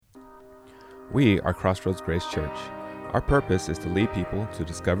We are Crossroads Grace Church. Our purpose is to lead people to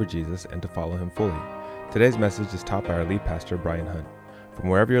discover Jesus and to follow him fully. Today's message is taught by our lead pastor, Brian Hunt. From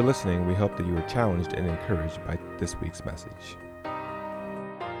wherever you're listening, we hope that you are challenged and encouraged by this week's message.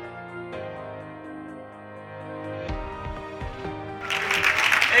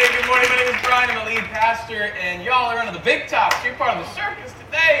 Hey, good morning. My name is Brian. I'm the lead pastor, and y'all are under the big tops. You're part of the circus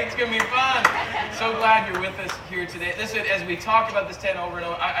today. It's going to be fun. So glad you're with us here today. Listen, as we talk about this tent over and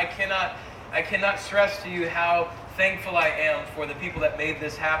over, I cannot stress to you how thankful I am for the people that made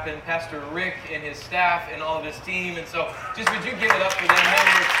this happen, Pastor Rick and his staff and all of his team. And so just would you give it up for them? They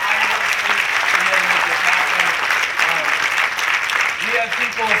worked tirelessly to make this happen. We have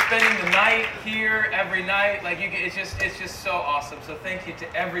people spending the night here every night. It's just so awesome. So thank you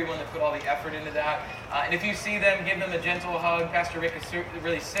to everyone that put all the effort into that. And if you see them, give them a gentle hug. Pastor Rick is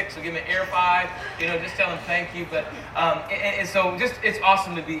really sick, so give him an air five. Just tell him thank you. But so it's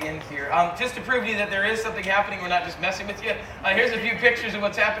awesome to be in here. Just to prove to you that there is something happening, we're not just messing with you. Here's a few pictures of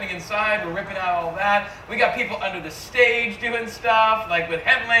what's happening inside. We're ripping out all that. We got people under the stage doing stuff, like with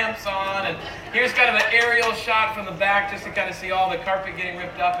headlamps on. And here's kind of an aerial shot from the back, just to kind of see all the carpet getting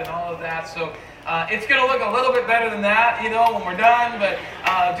ripped up and all of that. So it's going to look a little bit better than that, when we're done. But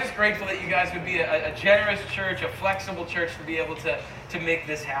just grateful that you guys would be a generous church, a flexible church to be able to make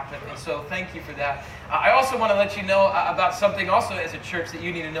this happen. And so thank you for that. I also want to let you know about something also as a church that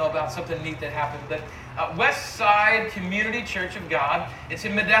you need to know about, something neat that happened. That West Side Community Church of God. It's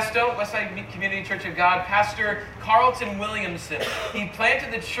in Modesto, West Side Community Church of God. Pastor Carlton Williamson. He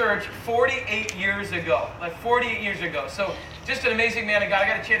planted the church 48 years ago. 48 years ago. So just an amazing man of God. I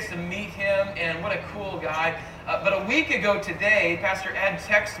got a chance to meet him, and what a cool guy. But a week ago today, Pastor Ed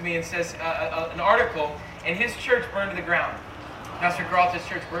texted me and says an article, and his church burned to the ground. Pastor Carlton's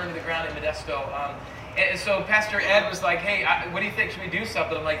church burned to the ground in Modesto. And so Pastor Ed was like, hey, what do you think? Should we do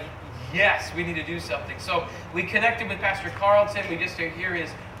something? I'm like, yes, we need to do something. So we connected with Pastor Carlton. We just hear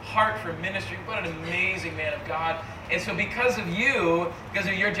his heart for ministry. What an amazing man of God. And so because of your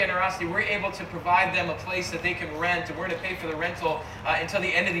generosity, we're able to provide them a place that they can rent, and we're going to pay for the rental until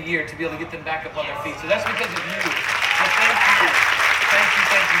the end of the year to be able to get them back up on their feet. So that's because of you. So thank you. Thank you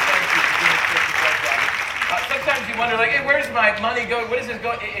for being a church like that. Sometimes you wonder, hey, where's my money going? Where does this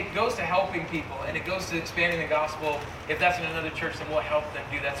go? It goes to helping people, and it goes to expanding the gospel. If that's in another church, then we'll help them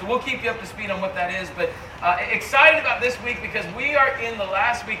do that. So we'll keep you up to speed on what that is. But excited about this week because we are in the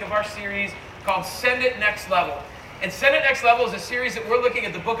last week of our series called Send It Next Level. And Send It Next Level is a series that we're looking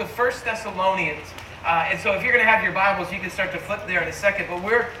at the book of 1 Thessalonians. And so if you're going to have your Bibles, you can start to flip there in a second. But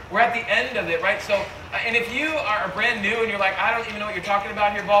we're at the end of it, right? So, and if you are brand new and you're like, I don't even know what you're talking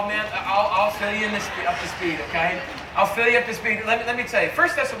about here, bald man, I'll fill you up to speed, okay? I'll fill you up to speed. Let me tell you, 1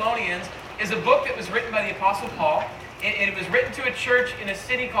 Thessalonians is a book that was written by the Apostle Paul. It was written to a church in a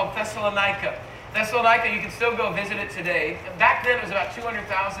city called Thessalonica. Thessalonica, you can still go visit it today. Back then, it was about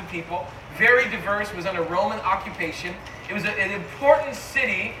 200,000 people. Very diverse, was under Roman occupation. It was an important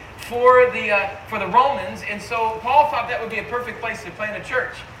city for the Romans, and so Paul thought that would be a perfect place to plant a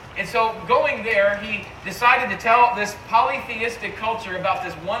church. And so going there, he decided to tell this polytheistic culture about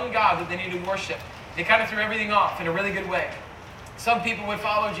this one God that they needed to worship. They kind of threw everything off in a really good way. Some people would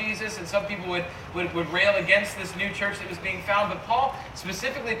follow Jesus, and some people would rail against this new church that was being found. But Paul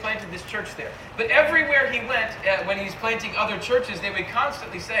specifically planted this church there. But everywhere he went, when he's planting other churches, they would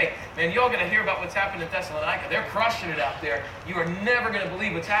constantly say, man, y'all going to hear about what's happened in Thessalonica. They're crushing it out there. You are never going to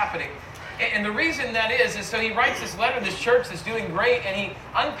believe what's happening. And the reason that is so he writes this letter to this church that's doing great, and he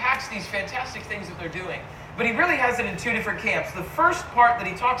unpacks these fantastic things that they're doing. But he really has it in two different camps. The first part that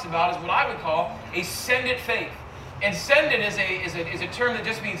he talks about is what I would call a send it faith. And send it is a term that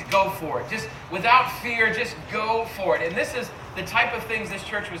just means go for it. Just without fear, just go for it. And this is the type of things this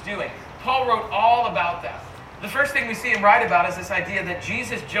church was doing. Paul wrote all about that. The first thing we see him write about is this idea that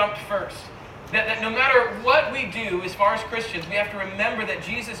Jesus jumped first. That no matter what we do as far as Christians, we have to remember that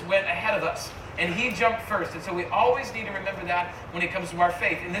Jesus went ahead of us. And he jumped first. And so we always need to remember that when it comes to our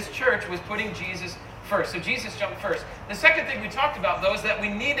faith. And this church was putting Jesus first. So Jesus jumped first. The second thing we talked about, though, is that we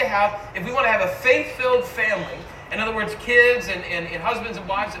need to have, if we want to have a faith-filled family, in other words, kids and husbands and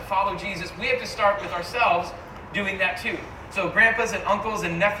wives that follow Jesus, we have to start with ourselves doing that too. So grandpas and uncles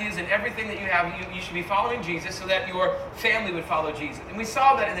and nephews and everything that you have, you should be following Jesus so that your family would follow Jesus. And we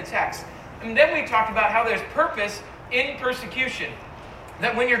saw that in the text. And then we talked about how there's purpose in persecution.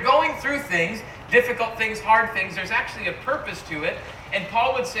 That when you're going through things, difficult things, hard things, there's actually a purpose to it. And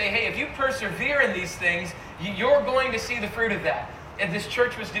Paul would say, hey, if you persevere in these things, you're going to see the fruit of that. And this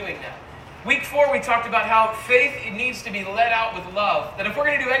church was doing that. Week 4, we talked about how faith needs to be led out with love. That if we're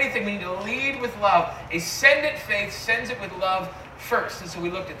going to do anything, we need to lead with love. A send it faith sends it with love first. And so we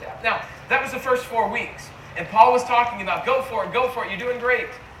looked at that. Now, that was the first 4 weeks. And Paul was talking about, go for it, you're doing great.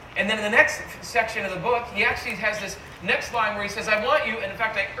 And then in the next section of the book, he actually has this next line where he says, I want you, and in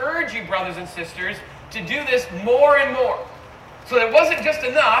fact, I urge you, brothers and sisters, to do this more and more. So it wasn't just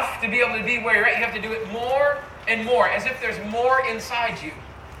enough to be able to be where you're at. You have to do it more and more, as if there's more inside you.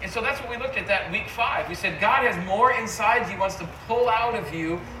 And so that's what we looked at that week 5. We said God has more inside you, wants to pull out of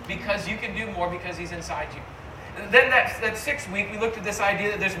you because you can do more because he's inside you. Then that 6th week, we looked at this idea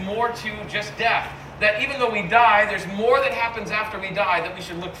that there's more to just death. That even though we die, there's more that happens after we die, that we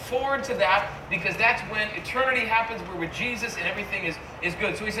should look forward to that because that's when eternity happens. We're with Jesus and everything is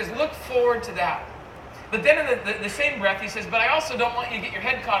good. So he says, look forward to that. But then in the same breath, he says, but I also don't want you to get your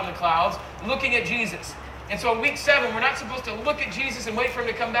head caught in the clouds looking at Jesus. And so in week 7, we're not supposed to look at Jesus and wait for him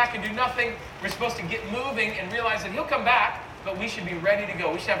to come back and do nothing. We're supposed to get moving and realize that he'll come back, but we should be ready to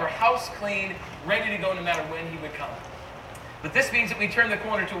go. We should have our house clean, ready to go no matter when he would come. But this means that we turn the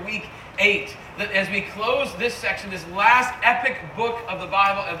corner to week 8. That as we close this section, this last epic book of the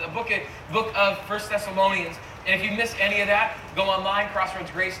Bible, the book of 1 Thessalonians. And if you miss any of that, go online,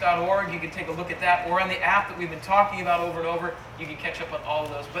 crossroadsgrace.org. You can take a look at that. Or on the app that we've been talking about over and over, you can catch up on all of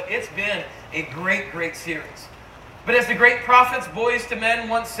those. But it's been a great, great series. But as the great prophets, Boys to Men,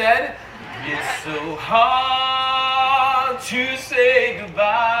 once said, it's so hard to say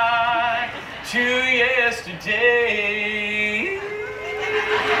goodbye to yesterday.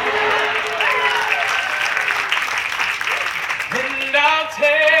 And I'll tell...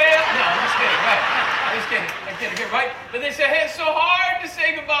 No, I'm just kidding, right? I'm kidding, right? But they say, hey, it's so hard to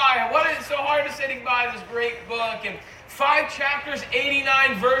say goodbye. What is it so hard to say goodbye to this great book? And 5 chapters,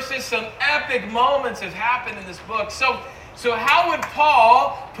 89 verses, some epic moments have happened in this book. So how would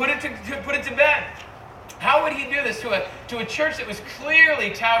Paul put it to bed? How would he do this to a church that was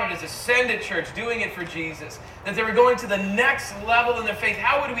clearly touted as ascended church, doing it for Jesus, that they were going to the next level in their faith?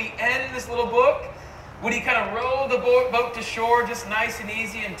 How would we end this little book? Would he kind of row the boat to shore just nice and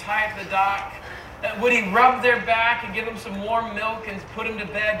easy and tie it to the dock? Would he rub their back and give them some warm milk and put them to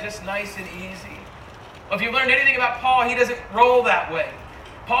bed just nice and easy? Well, if you learned anything about Paul, he doesn't roll that way.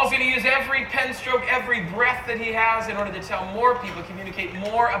 Paul's going to use every pen stroke, every breath that he has in order to tell more people, communicate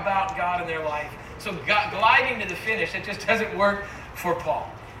more about God in their life. So gliding to the finish, it just doesn't work for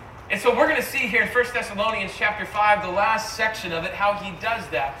Paul. And so we're going to see here in 1 Thessalonians chapter 5, the last section of it, how he does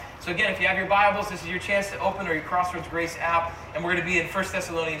that. So again, if you have your Bibles, this is your chance to open, or your Crossroads Grace app, and we're going to be in 1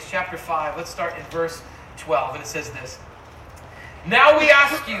 Thessalonians chapter 5. Let's start in verse 12, and it says this. Now we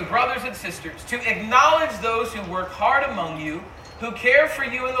ask you, brothers and sisters, to acknowledge those who work hard among you, who care for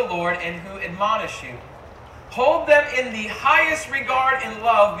you in the Lord, and who admonish you. Hold them in the highest regard and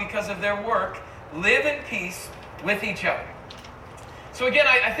love because of their work. Live in peace with each other. So again,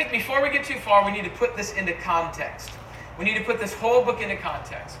 I think before we get too far, we need to put this into context. We need to put this whole book into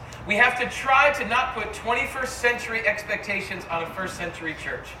context. We have to try to not put 21st century expectations on a first century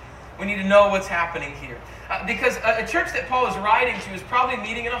church. We need to know what's happening here. Because a church that Paul is writing to is probably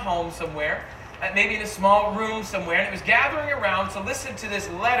meeting in a home somewhere, maybe in a small room somewhere, and it was gathering around to listen to this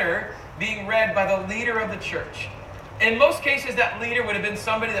letter being read by the leader of the church. In most cases, that leader would have been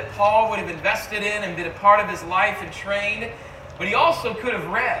somebody that Paul would have invested in and been a part of his life and trained, but he also could have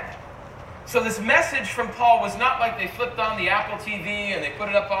read. So this message from Paul was not like they flipped on the Apple TV and they put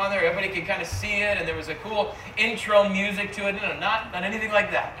it up on there, everybody could kind of see it, and there was a cool intro music to it. No, not anything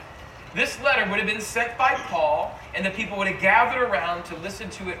like that. This letter would have been sent by Paul, and the people would have gathered around to listen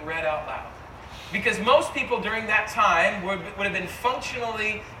to it read out loud. Because most people during that time would have been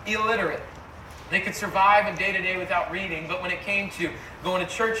functionally illiterate. They could survive in day-to-day without reading, but when it came to going to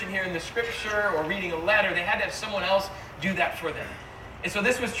church and hearing the scripture or reading a letter, they had to have someone else do that for them. And so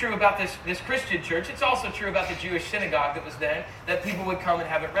this was true about this Christian church. It's also true about the Jewish synagogue that was then, that people would come and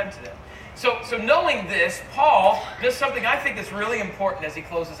have it read to them. So knowing this, Paul does something I think that's really important as he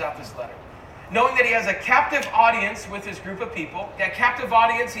closes out this letter. Knowing that he has a captive audience with his group of people, that captive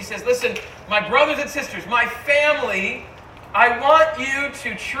audience, he says, listen, my brothers and sisters, my family, I want you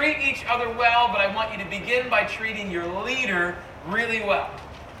to treat each other well, but I want you to begin by treating your leader really well.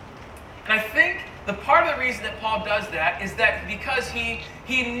 And I think the part of the reason that Paul does that is that because he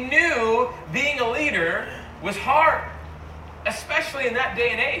knew being a leader was hard, especially in that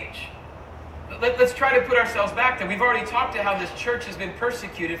day and age. Let's try to put ourselves back there. We've already talked to how this church has been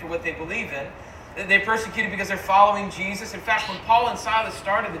persecuted for what they believe in. They're persecuted because they're following Jesus. In fact, when Paul and Silas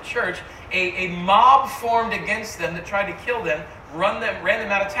started the church, a mob formed against them that tried to kill them, ran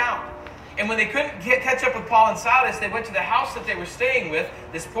them out of town. And when they couldn't catch up with Paul and Silas, they went to the house that they were staying with.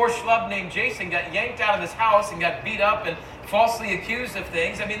 This poor schlub named Jason got yanked out of his house and got beat up and falsely accused of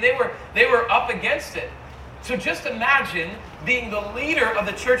things. I mean, they were up against it. So just imagine being the leader of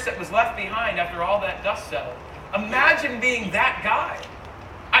the church that was left behind after all that dust settled. Imagine being that guy.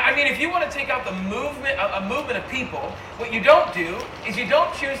 I mean, if you want to take out the movement, a movement of people, what you don't do is you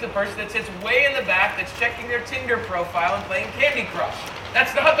don't choose the person that sits way in the back that's checking their Tinder profile and playing Candy Crush.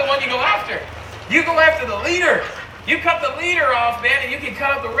 That's not the one you go after. You go after the leader. You cut the leader off, man, and you can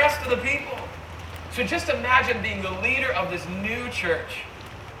cut out the rest of the people. So just imagine being the leader of this new church.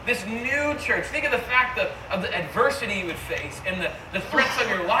 This new church. Think of the fact of the adversity you would face and the threats on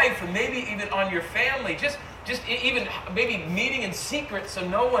your life and maybe even on your family. Just even maybe meeting in secret so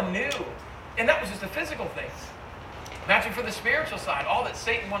no one knew. And that was just a physical thing. Imagine for the spiritual side, all that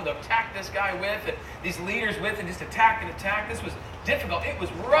Satan wanted to attack this guy with and these leaders with and just attack and attack. This was difficult. It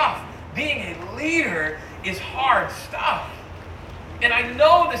was rough. Being a leader is hard stuff. And I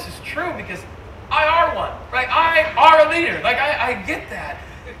know this is true because I are one, right? I are a leader. Like, I get that.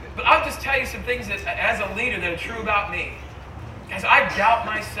 But I'll just tell you some things that, as a leader, that are true about me. Guys, I doubt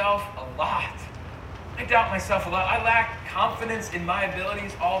myself a lot. I doubt myself a lot. I lack confidence in my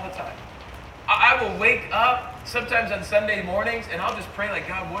abilities all the time. I will wake up sometimes on Sunday mornings and I'll just pray like,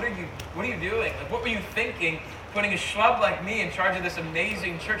 God, what are you doing? Like, what were you thinking putting a schlub like me in charge of this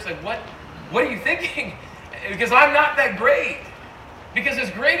amazing church? Like, what are you thinking? Because I'm not that great. Because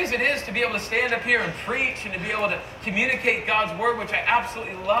as great as it is to be able to stand up here and preach and to be able to communicate God's word, which I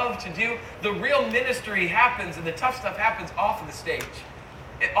absolutely love to do, the real ministry happens and the tough stuff happens off of the stage.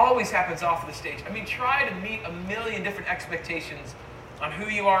 It always happens off of the stage. I mean, try to meet a million different expectations on who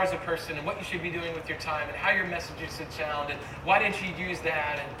you are as a person and what you should be doing with your time and how your messages should sound and why didn't you use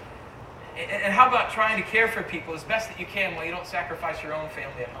that and how about trying to care for people as best that you can while you don't sacrifice your own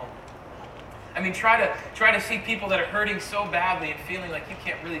family at home. I mean, try to see people that are hurting so badly and feeling like you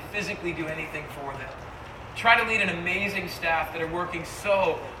can't really physically do anything for them. Try to lead an amazing staff that are working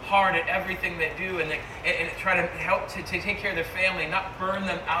so hard at everything they do and try to help to take care of their family, not burn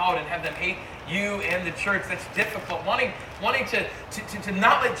them out and have them hate you and the church. That's difficult. Wanting to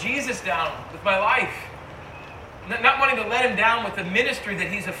not let Jesus down with my life. Not wanting to let him down with the ministry that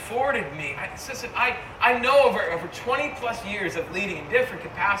he's afforded me. I know over 20 plus years of leading in different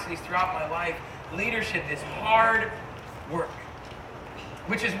capacities throughout my life, leadership is hard work.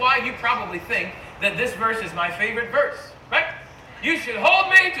 Which is why you probably think that this verse is my favorite verse, right? You should hold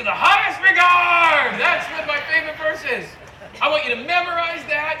me to the highest regard. That's what my favorite verse is. I want you to memorize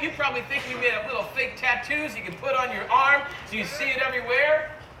that. You probably think you made up little fake tattoos you can put on your arm so you see it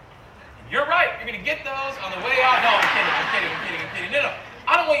everywhere. You're right. You're going to get those on the way out. No, I'm kidding. No.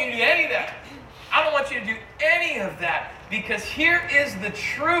 I don't want you to do any of that. I don't want you to do any of that because here is the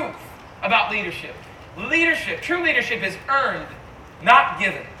truth about leadership. True leadership is earned, not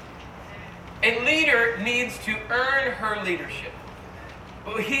given. A leader needs to earn her leadership.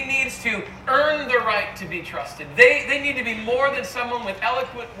 He needs to earn the right to be trusted. They need to be more than someone with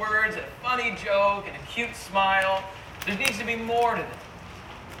eloquent words, a funny joke, and a cute smile. There needs to be more to them.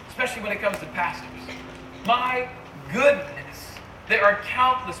 Especially when it comes to pastors. My goodness, there are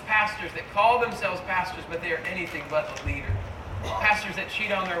countless pastors that call themselves pastors, but they are anything but a leader. Pastors that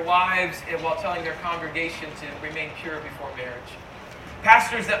cheat on their wives while telling their congregation to remain pure before marriage.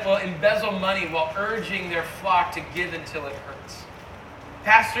 Pastors that will embezzle money while urging their flock to give until it hurts.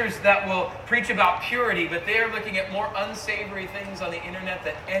 Pastors that will preach about purity, but they are looking at more unsavory things on the internet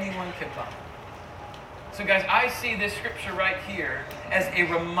that anyone can buy. So guys, I see this scripture right here as a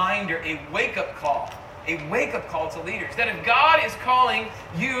reminder, a wake-up call to leaders. That if God is calling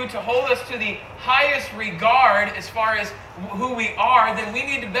you to hold us to the highest regard as far as who we are, then we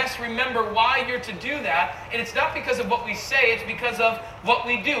need to best remember why you're to do that. And it's not because of what we say, it's because of what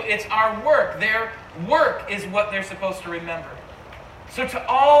we do. It's our work. Their work is what they're supposed to remember. So to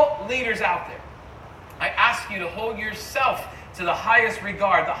all leaders out there, I ask you to hold yourself to the highest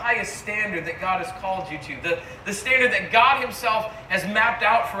regard, the highest standard that God has called you to, the standard that God himself has mapped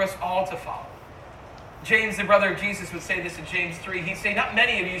out for us all to follow. James, the brother of Jesus, would say this in James 3. He'd say, not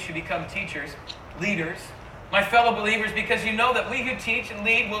many of you should become teachers, leaders, my fellow believers, because you know that we who teach and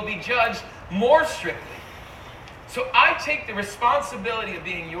lead will be judged more strictly. So I take the responsibility of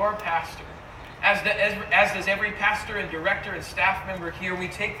being your pastor, as does every pastor and director and staff member here. We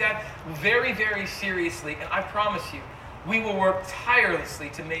take that very, very seriously, and I promise you, we will work tirelessly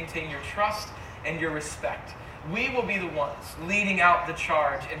to maintain your trust and your respect. We will be the ones leading out the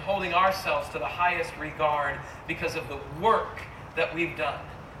charge and holding ourselves to the highest regard because of the work that we've done,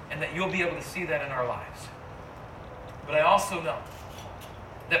 and that you'll be able to see that in our lives. But I also know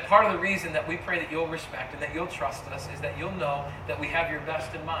that part of the reason that we pray that you'll respect and that you'll trust us is that you'll know that we have your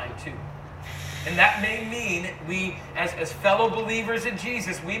best in mind too. And that may mean we, as fellow believers in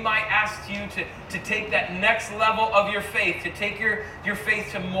Jesus, we might ask you to take that next level of your faith, to take your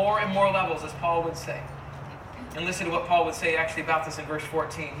faith to more and more levels, as Paul would say. And listen to what Paul would say actually about this in verse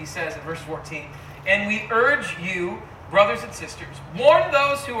 14. He says in verse 14, "And we urge you, brothers and sisters, warn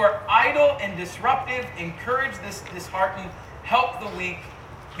those who are idle and disruptive, encourage the disheartened, help the weak,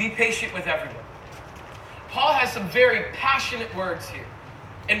 be patient with everyone." Paul has some very passionate words here.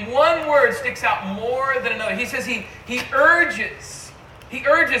 And one word sticks out more than another. He says he urges. He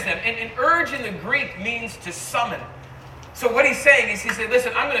urges them. And urge in the Greek means to summon. So what he's saying is, he said,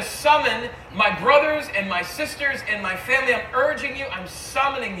 listen, I'm going to summon my brothers and my sisters and my family. I'm urging you. I'm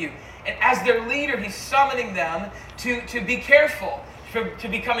summoning you. And as their leader, he's summoning them to be careful, to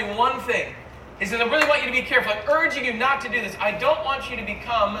becoming one thing. He says, I really want you to be careful. I'm urging you not to do this. I don't want you to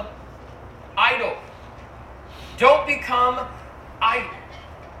become idle. Don't become idle.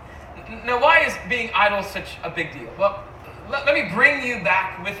 Now, why is being idle such a big deal? Well, let me bring you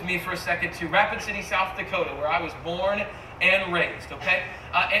back with me for a second to Rapid City, South Dakota, where I was born and raised, okay?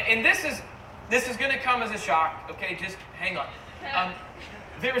 And this is going to come as a shock, okay? Just hang on.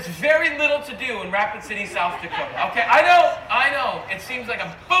 There is very little to do in Rapid City, South Dakota, okay? I know. It seems like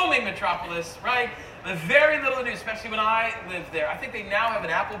a booming metropolis, right? But very little to do, especially when I lived there. I think they now have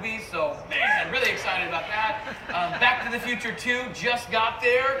an Applebee's, so man, really excited about that. Back to the Future 2 just got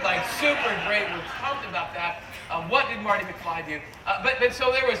there, like super great. We're pumped about that. What did Marty McFly do? But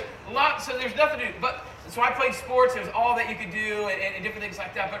so there was lots, so there's nothing to do. But so I played sports. There was all that you could do and different things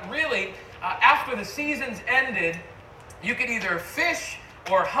like that. But really, after the seasons ended, you could either fish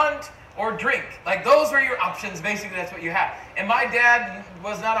or hunt or drink. Like, those were your options. Basically, that's what you had. And my dad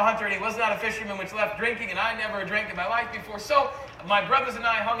was not a hunter and he was not a fisherman, which left drinking, and I never drank in my life before. So my brothers and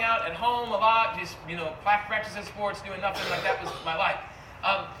I hung out at home a lot, just, practicing sports, doing nothing. Like, that was my life.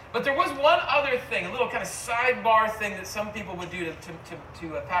 But there was one other thing, a little kind of sidebar thing that some people would do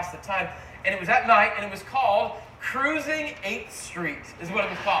to pass the time. And it was at night, and it was called Cruising 8th Street, is what it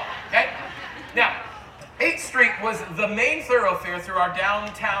was called. Okay? Now, 8th Street was the main thoroughfare through our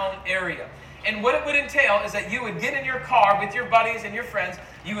downtown area. And what it would entail is that you would get in your car with your buddies and your friends.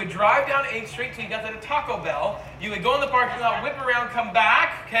 You would drive down 8th Street till you got to the Taco Bell. You would go in the parking lot, whip around, come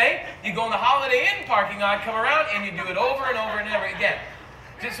back, okay? You go in the Holiday Inn parking lot, come around, and you do it over and over and over again.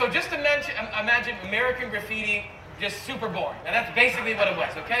 So just imagine American Graffiti, just super boring. And that's basically what it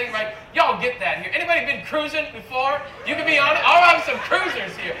was, okay? Right? Y'all get that here. Anybody been cruising before? You can be honest. I'll have some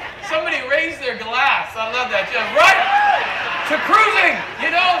cruisers here. Somebody raised their glass. I love that. Yeah, right? To cruising,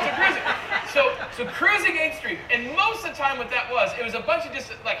 to cruising. So cruising 8th Street. And most of the time what that was, it was a bunch of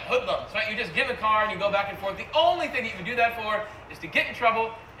just like hoodlums, right? You just give a car and you go back and forth. The only thing that you would do that for is to get in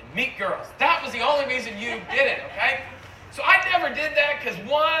trouble and meet girls. That was the only reason you did it, okay? So I never did that because,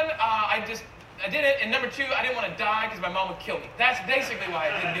 one, I did it, and number two, I didn't want to die because my mom would kill me. That's basically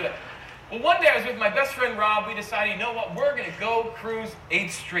why I didn't do it. Well, one day I was with my best friend Rob. We decided, you know what, we're going to go cruise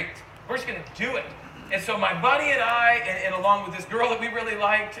 8th Street. We're just going to do it. And so my buddy and I, and along with this girl that we really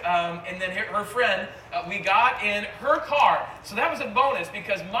liked, and then her friend, we got in her car. So that was a bonus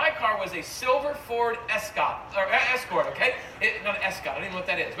because my car was a silver Ford Escort, okay? Not an Escort, I don't even know what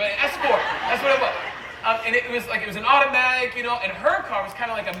that is, but an Escort. That's what it was. And it was an automatic, and her car was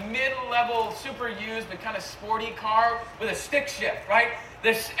kind of like a mid-level, super used, but kind of sporty car with a stick shift, right?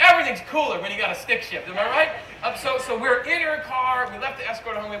 Everything's cooler when you got a stick shift, am I right? So we're in her car, we left the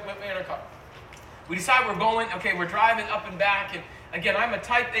Escort home, we went in her car. We decide we're going, okay, we're driving up and back, and again, I'm a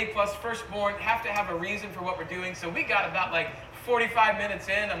type A plus firstborn, have to have a reason for what we're doing, so we got about 45 minutes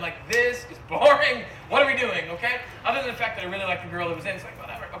in, I'm like, this is boring, what are we doing, okay? Other than the fact that I really liked the girl that was in, it's like,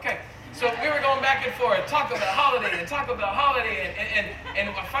 whatever, okay. So we were going back and forth, Taco Bell holiday, and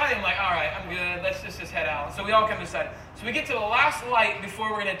finally I'm like, all right, I'm good, let's just head out. So we all come to decide. So we get to the last light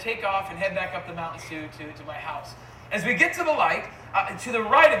before we're going to take off and head back up the mountains to my house. As we get to the light, to the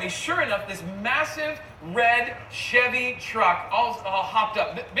right of me, sure enough, this massive red Chevy truck all hopped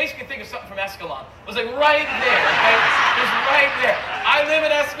up. Basically, think of something from Escalon. It was like right there, okay? It was right there. I live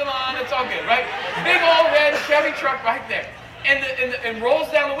in Escalon, it's all good, right? Big old red Chevy truck right there. And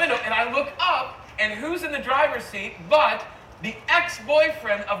rolls down the window, and I look up, and who's in the driver's seat but the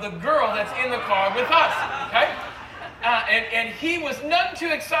ex-boyfriend of the girl that's in the car with us, okay? And he was none too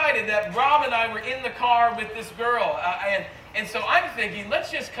excited that Rob and I were in the car with this girl, and so I'm thinking, let's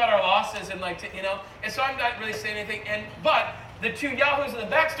just cut our losses and and so I'm not really saying anything, but the two yahoos in the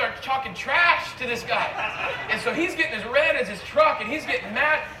back start talking trash to this guy. And so he's getting as red as his truck, and he's getting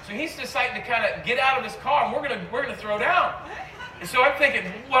mad. So he's deciding to kind of get out of his car, and we're gonna throw down. And so I'm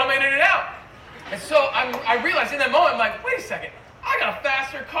thinking, what am I gonna do now? And so I realized in that moment, I'm like, wait a second, I got a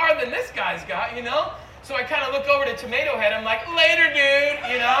faster car than this guy's got, you know? So I kind of look over to Tomato Head. I'm like, later,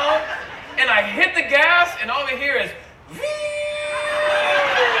 dude, you know? And I hit the gas, and all I hear is,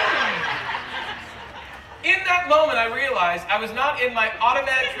 in that moment, I realized I was not in my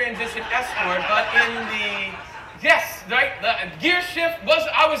automatic transmission Escort, but in the, yes, right, the gear shift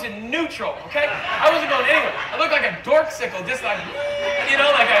I was in neutral, okay? I wasn't going anywhere. I looked like a dorksicle, just like, you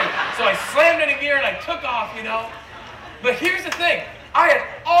know, so I slammed into gear and I took off, you know? But here's the thing. I had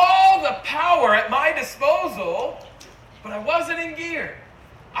all the power at my disposal, but I wasn't in gear.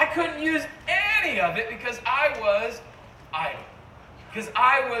 I couldn't use any of it because I was idle, because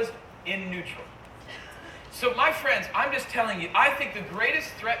I was in neutral. So my friends, I'm just telling you, I think the greatest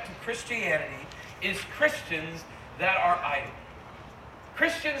threat to Christianity is Christians that are idle.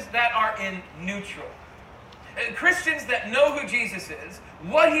 Christians that are in neutral. Christians that know who Jesus is,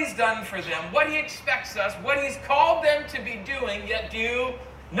 what he's done for them, what he expects us, what he's called them to be doing, yet do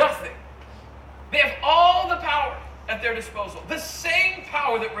nothing. They have all the power at their disposal. The same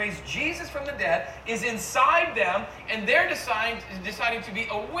power that raised Jesus from the dead is inside them, and they're deciding to be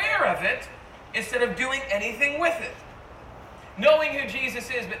aware of it instead of doing anything with it. Knowing who Jesus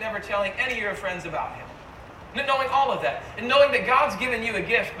is, but never telling any of your friends about him. Knowing all of that. And knowing that God's given you a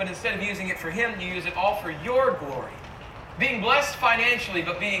gift, but instead of using it for him, you use it all for your glory. Being blessed financially,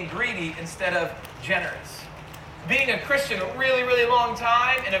 but being greedy instead of generous. Being a Christian a really, really long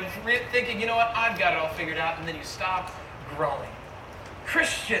time, and thinking, you know what, I've got it all figured out, and then you stop growing.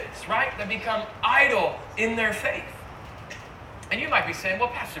 Christians, right, that become idle in their faith. And you might be saying, well,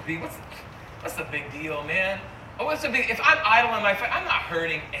 Pastor B, what's the big deal, man? If I'm idle in my faith, I'm not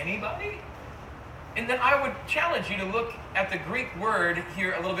hurting anybody. And then I would challenge you to look at the Greek word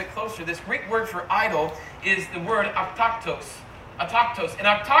here a little bit closer. This Greek word for idle is the word ataktos. Ataktos. And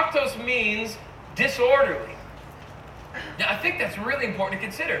ataktos means disorderly. Now, I think that's really important to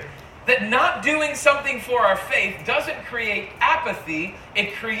consider. That not doing something for our faith doesn't create apathy.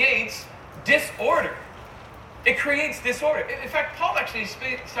 It creates disorder. It creates disorder. In fact, Paul actually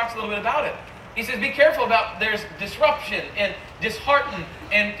talks a little bit about it. He says, be careful about there's disruption and disheartened,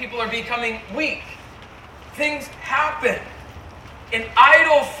 and people are becoming weak. Things happen. An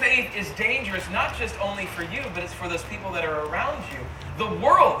idle faith is dangerous, not just only for you, but it's for those people that are around you, the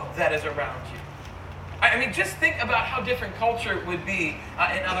world that is around you. I mean, just think about how different culture would be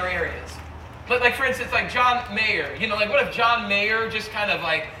in other areas. Like, for instance, like John Mayer. You know, like what if John Mayer just kind of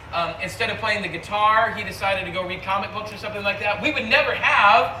like, instead of playing the guitar, he decided to go read comic books or something like that? We would never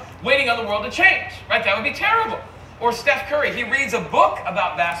have Waiting on the World to Change, right? That would be terrible. Or Steph Curry, he reads a book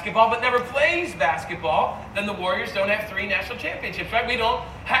about basketball but never plays basketball. Then the Warriors don't have 3 national championships, right? We don't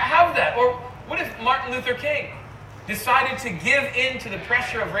have that. Or what if Martin Luther King decided to give in to the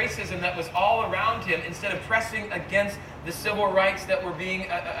pressure of racism that was all around him instead of pressing against the civil rights that were being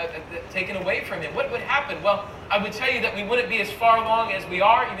taken away from him? What would happen? Well, I would tell you that we wouldn't be as far along as we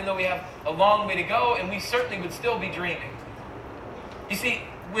are, even though we have a long way to go, and we certainly would still be dreaming. You see,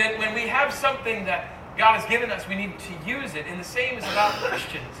 when we have something that God has given us, we need to use it. And the same is about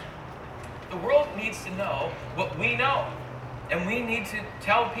Christians. The world needs to know what we know, and we need to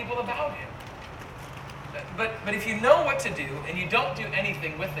tell people about him. But if you know what to do and you don't do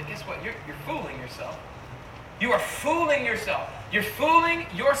anything with it, guess what? You're fooling yourself. You are fooling yourself. You're fooling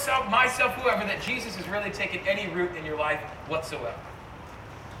yourself, myself, whoever, that Jesus has really taken any root in your life whatsoever.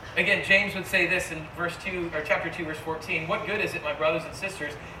 Again, James would say this in chapter 2, verse 14. What good is it, my brothers and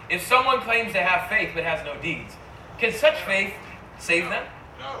sisters, if someone claims to have faith but has no deeds? Can such faith save them?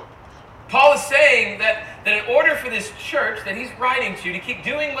 No. Paul is saying that in order for this church that he's writing to keep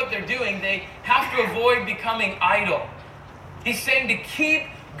doing what they're doing, they have to avoid becoming idle. He's saying to keep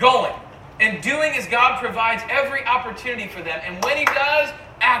going and doing as God provides every opportunity for them. And when he does,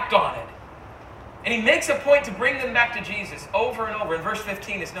 act on it. And he makes a point to bring them back to Jesus over and over. In verse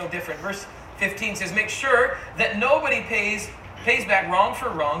 15, it's no different. Verse 15 says, make sure that nobody pays back wrong for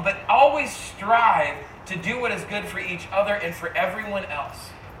wrong, but always strive to do what is good for each other and for everyone else.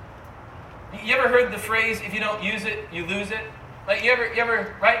 You ever heard the phrase, if you don't use it, you lose it? Like, you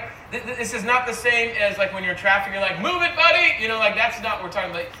ever, right? This is not the same as like when you're in traffic, you're like, move it, buddy! You know, like that's not what we're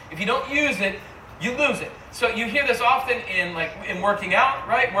talking about. If you don't use it, you lose it. So you hear this often in working out,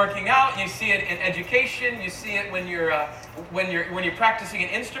 right? Working out, you see it in education, you see it when you're practicing an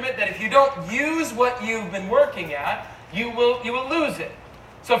instrument, that if you don't use what you've been working at, you will lose it.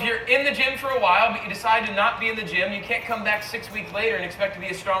 So if you're in the gym for a while, but you decide to not be in the gym, you can't come back 6 weeks later and expect to be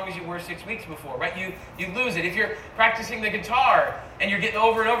as strong as you were 6 weeks before, right? You lose it. If you're practicing the guitar and you're getting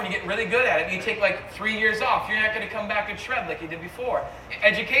over and over and you're getting really good at it, and you take like 3 years off, you're not going to come back and shred like you did before.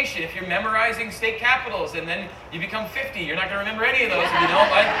 Education, if you're memorizing state capitals and then you become 50, you're not going to remember any of those if you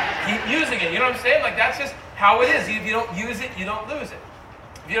don't keep using it. You know what I'm saying? Like, that's just how it is. If you don't use it, you don't lose it.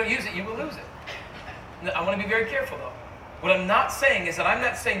 If you don't use it, you will lose it. I want to be very careful though. What I'm not saying is that I'm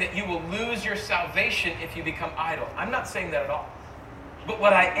not saying that you will lose your salvation if you become idle. I'm not saying that at all. But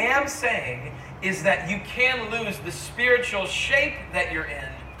what I am saying is that you can lose the spiritual shape that you're in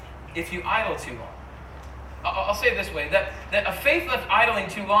if you idle too long. I'll say it this way, that a faith left idling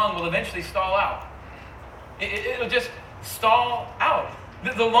too long will eventually stall out. It'll just stall out.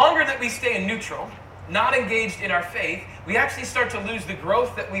 The longer that we stay in neutral, not engaged in our faith, we actually start to lose the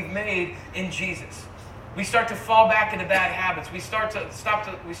growth that we've made in Jesus. We start to fall back into bad habits. We start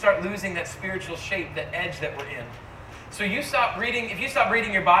losing that spiritual shape, that edge that we're in. So if you stop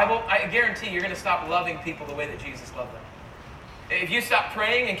reading your Bible, I guarantee you're going to stop loving people the way that Jesus loved them. If you stop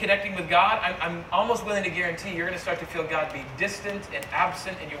praying and connecting with God, I'm almost willing to guarantee you're going to start to feel God be distant and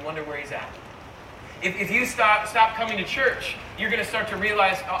absent, and you wonder where he's at. If you stop coming to church, you're going to start to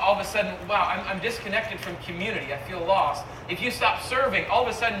realize all of a sudden, wow, I'm disconnected from community. I feel lost. If you stop serving, all of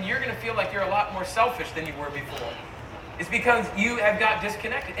a sudden you're going to feel like you're a lot more selfish than you were before. It's because you have got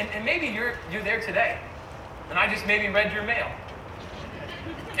disconnected. And maybe you're there today, and I just maybe read your mail.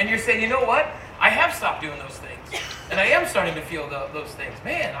 And you're saying, you know what? I have stopped doing those things. And I am starting to feel those things.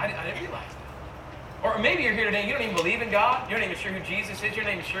 Man, I didn't realize that. Or maybe you're here today, you don't even believe in God, you're not even sure who Jesus is, you're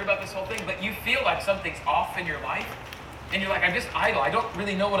not even sure about this whole thing, but you feel like something's off in your life, and you're like, I'm just idle, I don't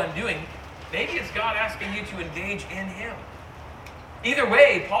really know what I'm doing. Maybe it's God asking you to engage in him. Either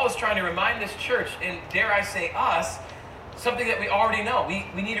way, Paul is trying to remind this church, and dare I say us, something that we already know.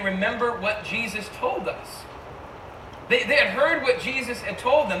 We need to remember what Jesus told us. They had heard what Jesus had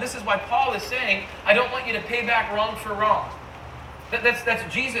told them. This is why Paul is saying, I don't want you to pay back wrong for wrong.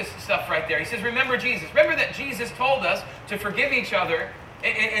 That's Jesus stuff right there. He says, remember Jesus. Remember that Jesus told us to forgive each other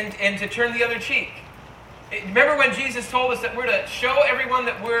and to turn the other cheek. Remember when Jesus told us that we're to show everyone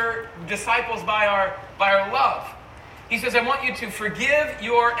that we're disciples by our love. He says, I want you to forgive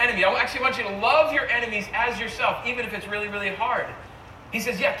your enemy. I actually want you to love your enemies as yourself, even if it's really, really hard. He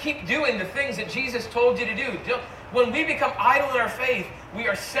says, yeah, keep doing the things that Jesus told you to do. When we become idle in our faith, we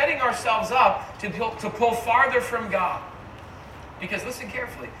are setting ourselves up to pull farther from God. Because listen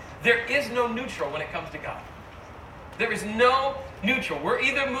carefully, there is no neutral when it comes to God. There is no neutral. We're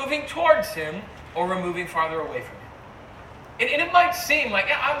either moving towards him or we're moving farther away from him. And it might seem like,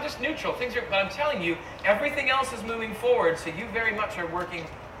 yeah, I'm just neutral. But I'm telling you, everything else is moving forward, so you very much are working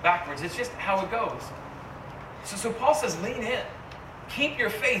backwards. It's just how it goes. So Paul says, lean in. Keep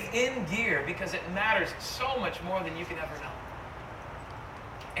your faith in gear because it matters so much more than you can ever know.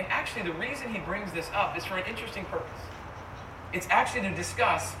 And actually, the reason he brings this up is for an interesting purpose. It's actually to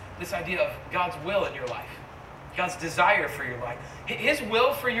discuss this idea of God's will in your life, God's desire for your life. His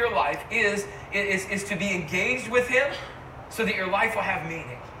will for your life is to be engaged with him so that your life will have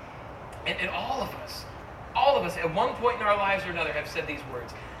meaning. And all of us at one point in our lives or another have said these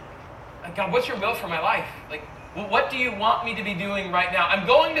words. God, what's your will for my life? Like, well, what do you want me to be doing right now? I'm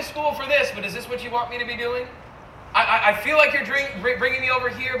going to school for this, but is this what you want me to be doing? I feel like you're bringing me over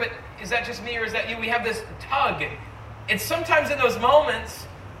here, but is that just me or is that you? We have this tug. And sometimes in those moments,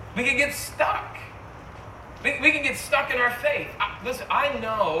 we can get stuck. We can get stuck in our faith. Listen, I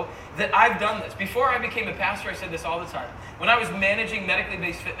know that I've done this. Before I became a pastor, I said this all the time. When I was managing medically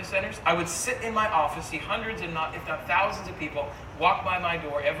based fitness centers, I would sit in my office, see hundreds if not thousands of people walk by my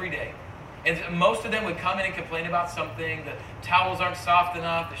door every day. And most of them would come in and complain about something. The towels aren't soft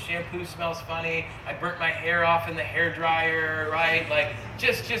enough. The shampoo smells funny. I burnt my hair off in the hairdryer, right? Like,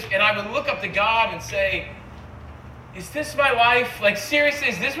 and I would look up to God and say, is this my life? Like, seriously,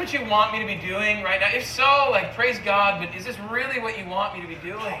 is this what you want me to be doing right now? If so, like, praise God, but is this really what you want me to be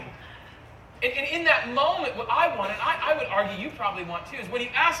doing? And in that moment, what I wanted, I would argue you probably want too, is when you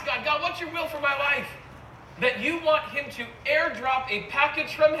ask God, God, what's your will for my life? That you want him to airdrop a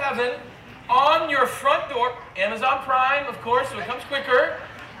package from heaven on your front door, Amazon Prime, of course, so it comes quicker.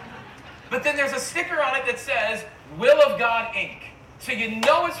 But then there's a sticker on it that says, Will of God, Inc. So you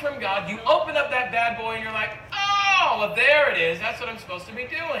know it's from God. You open up that bad boy and you're like, oh, well, there it is. That's what I'm supposed to be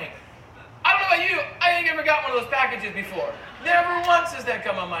doing. I don't know about you. I ain't ever got one of those packages before. Never once has that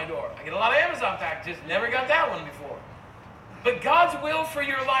come on my door. I get a lot of Amazon packages. Never got that one before. But God's will for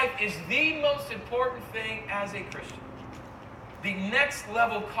your life is the most important thing as a Christian. The next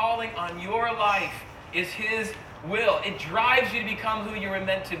level calling on your life is his will. It drives you to become who you were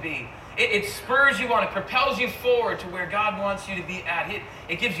meant to be. It spurs you on. It propels you forward to where God wants you to be at.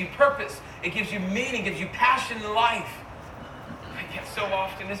 It gives you purpose. It gives you meaning. It gives you passion in life. Yet so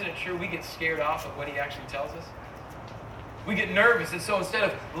often, isn't it true, we get scared off of what he actually tells us? We get nervous, and so instead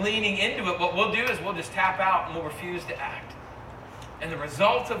of leaning into it, what we'll do is we'll just tap out and we'll refuse to act. And the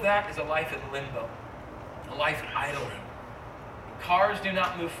result of that is a life in limbo, a life idling. Cars do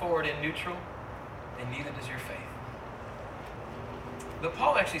not move forward in neutral, and neither does your faith. But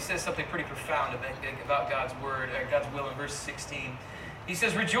Paul actually says something pretty profound about God's word, God's will in verse 16. He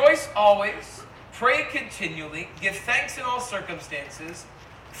says, "Rejoice always, pray continually, give thanks in all circumstances,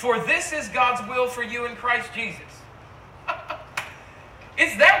 for this is God's will for you in Christ Jesus."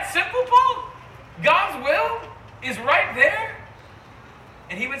 It's that simple, Paul? God's will is right there?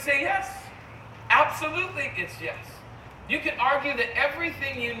 And he would say yes. Absolutely, it's yes. You could argue that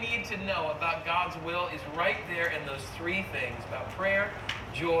everything you need to know about God's will is right there in those three things about prayer,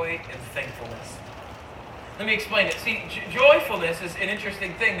 joy, and thankfulness. Let me explain it. See, joyfulness is an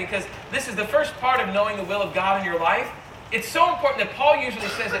interesting thing because this is the first part of knowing the will of God in your life. It's so important that Paul usually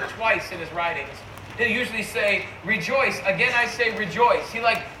says it twice in his writings. He'll usually say, rejoice. Again, I say rejoice. He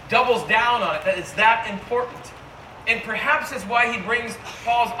doubles down on it, that it's that important. And perhaps that's why he brings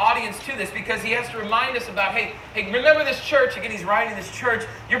Paul's audience to this, because he has to remind us about, hey, remember this church. Again, he's writing this church.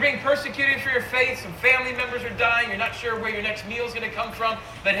 You're being persecuted for your faith. Some family members are dying. You're not sure where your next meal is going to come from.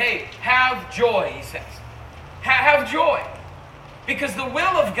 But hey, have joy, he says. Have joy. Because the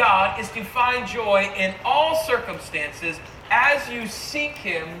will of God is to find joy in all circumstances as you seek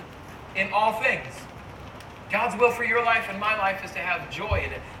him in all things. God's will for your life and my life is to have joy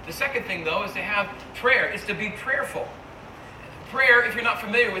in it. The second thing, though, is to have prayer. It's to be prayerful. Prayer, if you're not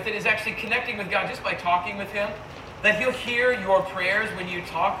familiar with it, is actually connecting with God just by talking with him. That he'll hear your prayers when you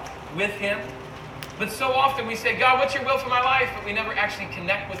talk with him. But so often we say, God, what's your will for my life? But we never actually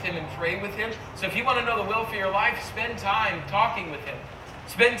connect with him and pray with him. So if you want to know the will for your life, spend time talking with him.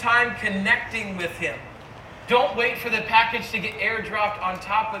 Spend time connecting with him. Don't wait for the package to get airdropped on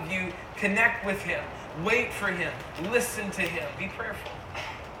top of you. Connect with him. Wait for him. Listen to him. Be prayerful.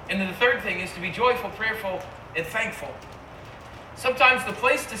 And then the third thing is to be joyful, prayerful, and thankful. Sometimes the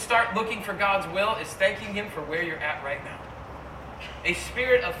place to start looking for God's will is thanking him for where you're at right now. A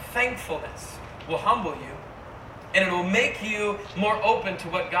spirit of thankfulness will humble you, and it will make you more open to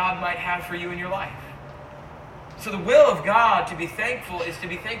what God might have for you in your life. So the will of God to be thankful is to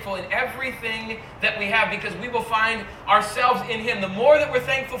be thankful in everything that we have, because we will find ourselves in him. The more that we're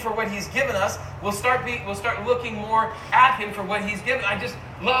thankful for what he's given us, we'll start looking more at him for what he's given. I just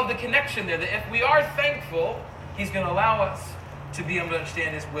love the connection there, that if we are thankful, he's going to allow us to be able to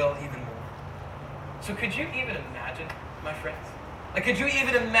understand his will even more. So could you even imagine, my friends? Could you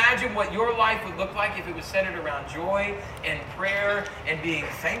even imagine what your life would look like if it was centered around joy and prayer and being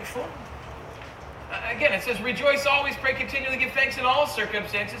thankful? Again, it says, rejoice always, pray continually, give thanks in all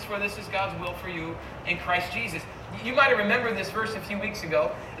circumstances, for this is God's will for you in Christ Jesus. You might have remembered this verse a few weeks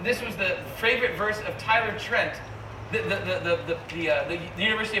ago. This was the favorite verse of Tyler Trent, the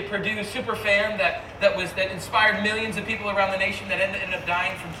University of Purdue super fan that inspired millions of people around the nation that ended up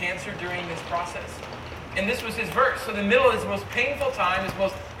dying from cancer during this process. And this was his verse. So in the middle of his most painful time, his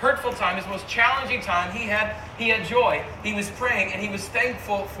most hurtful time, his most challenging time, he had joy. He was praying, and he was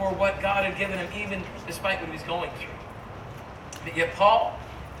thankful for what God had given him, even despite what he was going through. But yet Paul,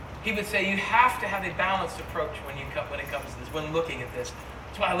 he would say you have to have a balanced approach when it comes to this, when looking at this.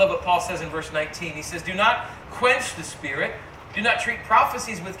 That's why I love what Paul says in verse 19. He says, do not quench the spirit. Do not treat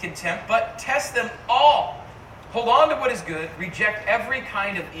prophecies with contempt, but test them all. Hold on to what is good. Reject every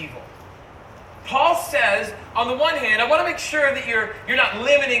kind of evil. Paul says, on the one hand, I want to make sure that you're not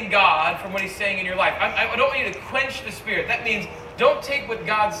limiting God from what he's saying in your life. I don't want you to quench the spirit. That means don't take what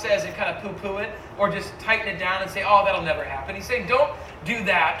God says and kind of poo-poo it, or just tighten it down and say, oh, that'll never happen. He's saying, don't do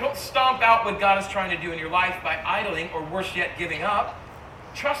that. Don't stomp out what God is trying to do in your life by idling, or worse yet, giving up.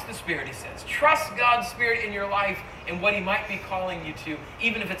 Trust the Spirit, he says. Trust God's Spirit in your life and what he might be calling you to,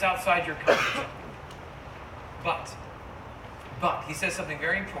 even if it's outside your comfort zone. But, he says something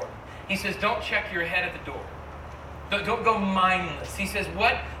very important. He says, don't check your head at the door. Don't go mindless. He says,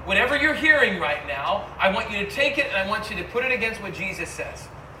 whatever you're hearing right now, I want you to take it and I want you to put it against what Jesus says.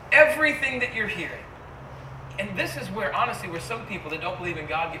 Everything that you're hearing. And this is where, honestly, where some people that don't believe in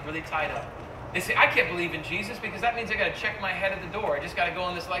God get really tied up. They say, I can't believe in Jesus because that means I got to check my head at the door. I just got to go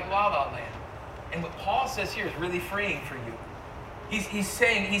in this la la land. And what Paul says here is really freeing for you. He's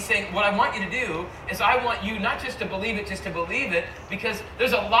saying, what I want you to do is I want you not just to believe it, because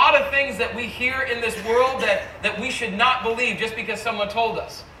there's a lot of things that we hear in this world that we should not believe just because someone told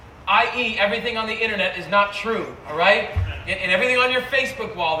us. i.e. everything on the internet is not true, all right? And everything on your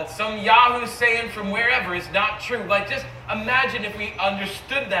Facebook wall that some Yahoo saying from wherever is not true. Like, just imagine if we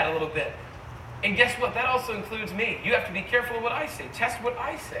understood that a little bit. And guess what? That also includes me. You have to be careful of what I say. Test what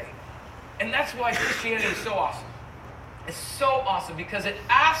I say. And that's why Christianity is so awesome. It's so awesome because it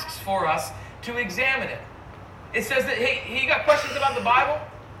asks for us to examine it. It says that, hey, you got questions about the Bible?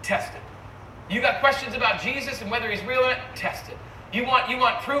 Test it. You got questions about Jesus and whether he's real or not? Test it. You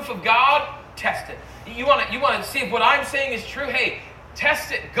want proof of God? Test it. You want to see if what I'm saying is true? Hey,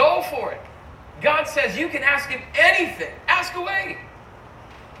 test it. Go for it. God says you can ask him anything. Ask away.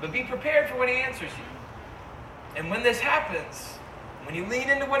 But be prepared for when he answers you. And when this happens, when you lean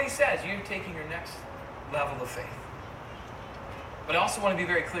into what he says, you're taking your next level of faith. But I also want to be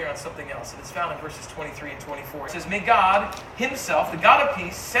very clear on something else, and it's found in verses 23 and 24. It says, may God himself, the God of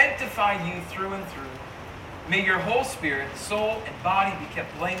peace, sanctify you through and through. May your whole spirit, soul, and body be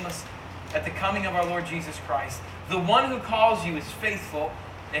kept blameless at the coming of our Lord Jesus Christ. The one who calls you is faithful,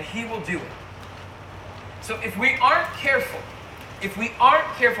 and he will do it. So if we aren't careful,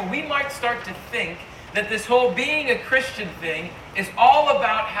 we might start to think that this whole being a Christian thing is all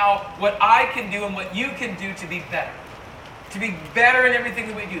about what I can do and what you can do to be better. To be better in everything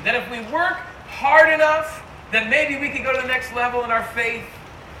that we do. That if we work hard enough, then maybe we can go to the next level in our faith.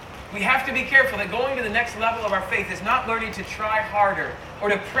 We have to be careful that going to the next level of our faith is not learning to try harder or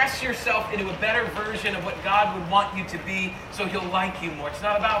to press yourself into a better version of what God would want you to be so he'll like you more. It's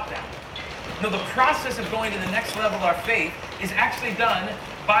not about that. No, the process of going to the next level of our faith is actually done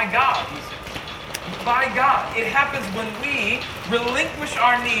by God, he says. By God. It happens when we relinquish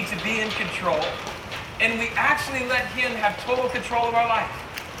our need to be in control and we actually let him have total control of our life.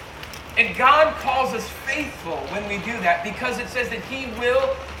 And God calls us faithful when we do that because it says that he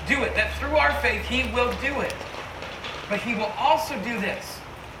will do it. That through our faith, he will do it. But he will also do this.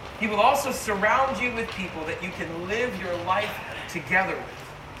 He will also surround you with people that you can live your life together with.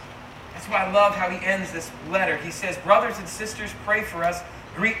 That's why I love how he ends this letter. He says, brothers and sisters, pray for us.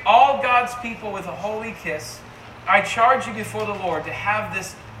 Greet all God's people with a holy kiss. I charge you before the Lord to have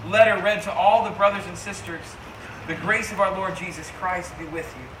this letter read to all the brothers and sisters. The grace of our Lord Jesus Christ be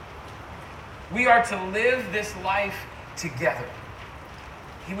with you. We are to live this life together.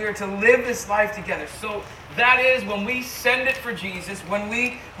 We are to live this life together. So that is when we send it for Jesus, when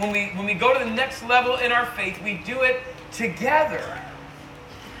we go to the next level in our faith, we do it together.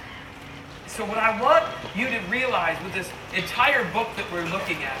 So what I want you to realize with this entire book that we're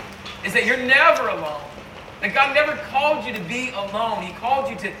looking at is that you're never alone. That God never called you to be alone. He called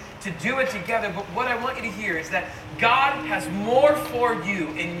you to do it together. But what I want you to hear is that God has more for you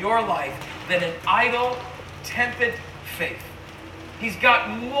in your life than an idle, tepid faith. He's got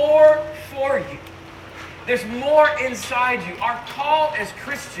more for you. There's more inside you. Our call as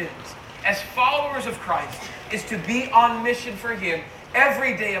Christians, as followers of Christ, is to be on mission for him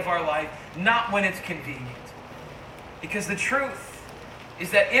every day of our life, not when it's convenient. Because the truth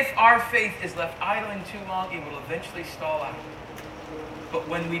is that if our faith is left idling too long, it will eventually stall out. But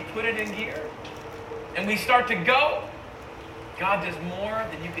when we put it in gear and we start to go, God does more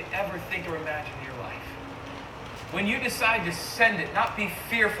than you could ever think or imagine in your life. When you decide to send it, not be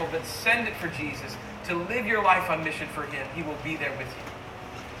fearful, but send it for Jesus, to live your life on mission for him, he will be there with you.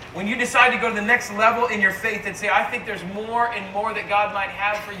 When you decide to go to the next level in your faith and say, I think there's more and more that God might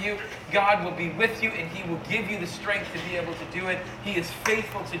have for you, God will be with you and he will give you the strength to be able to do it. He is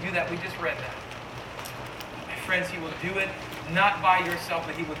faithful to do that. We just read that. My friends, he will do it not by yourself,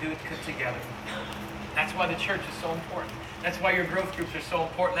 but he will do it together. That's why the church is so important. That's why your growth groups are so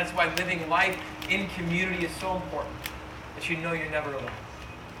important. That's why living life in community is so important. That you know you're never alone.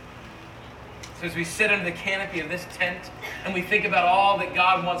 So as we sit under the canopy of this tent and we think about all that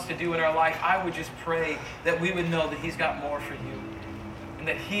God wants to do in our life, I would just pray that we would know that he's got more for you. And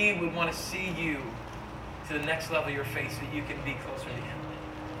that he would want to see you to the next level of your faith so that you can be closer to him.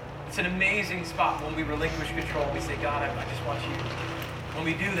 It's an amazing spot when we relinquish control. We say, God, I just want you. When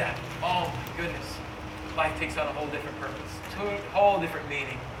we do that, oh my goodness, life takes on a whole different purpose, a whole different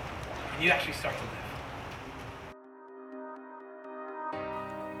meaning. And you actually start to live.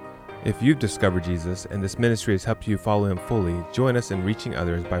 If you've discovered Jesus and this ministry has helped you follow him fully, join us in reaching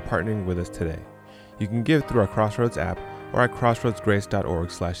others by partnering with us today. You can give through our Crossroads app or at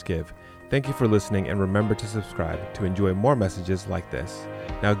crossroadsgrace.org/give. Thank you for listening and remember to subscribe to enjoy more messages like this.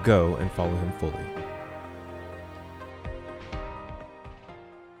 Now go and follow him fully.